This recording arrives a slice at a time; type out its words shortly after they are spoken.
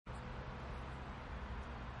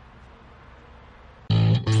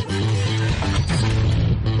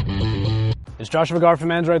It's Joshua Gar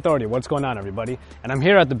from Android Authority. What's going on, everybody? And I'm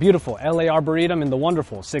here at the beautiful LA Arboretum in the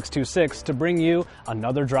wonderful 626 to bring you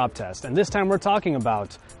another drop test. And this time we're talking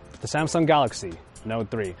about the Samsung Galaxy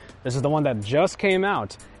Note 3. This is the one that just came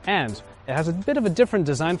out, and it has a bit of a different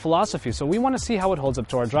design philosophy, so we want to see how it holds up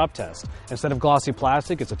to our drop test. Instead of glossy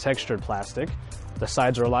plastic, it's a textured plastic. The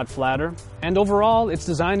sides are a lot flatter, and overall, its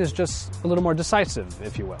design is just a little more decisive,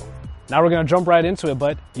 if you will. Now we're going to jump right into it,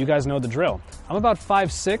 but you guys know the drill. I'm about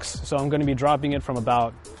 5'6", so I'm going to be dropping it from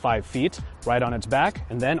about 5 feet, right on its back,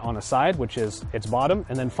 and then on a side, which is its bottom,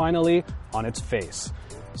 and then finally on its face.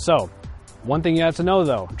 So, one thing you have to know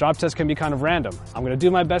though, drop tests can be kind of random. I'm going to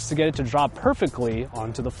do my best to get it to drop perfectly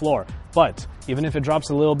onto the floor, but even if it drops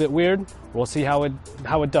a little bit weird, we'll see how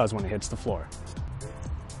it does when it hits the floor.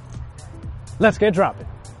 Let's get dropping.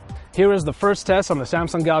 Here is the first test on the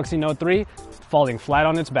Samsung Galaxy Note 3, falling flat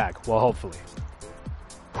on its back, well, hopefully.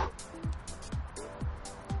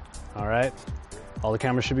 All right, all the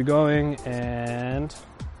cameras should be going, and,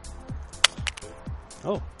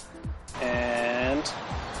 oh, and,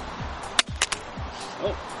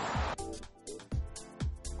 oh.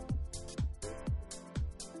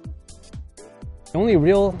 The only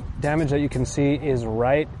real damage that you can see is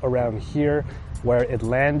right around here where it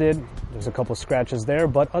landed. There's a couple scratches there,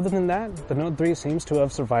 but other than that, the Note 3 seems to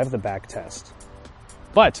have survived the back test.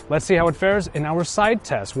 But let's see how it fares in our side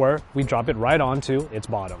test where we drop it right onto its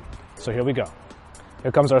bottom. So here we go.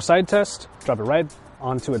 Here comes our side test, drop it right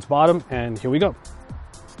onto its bottom, and here we go.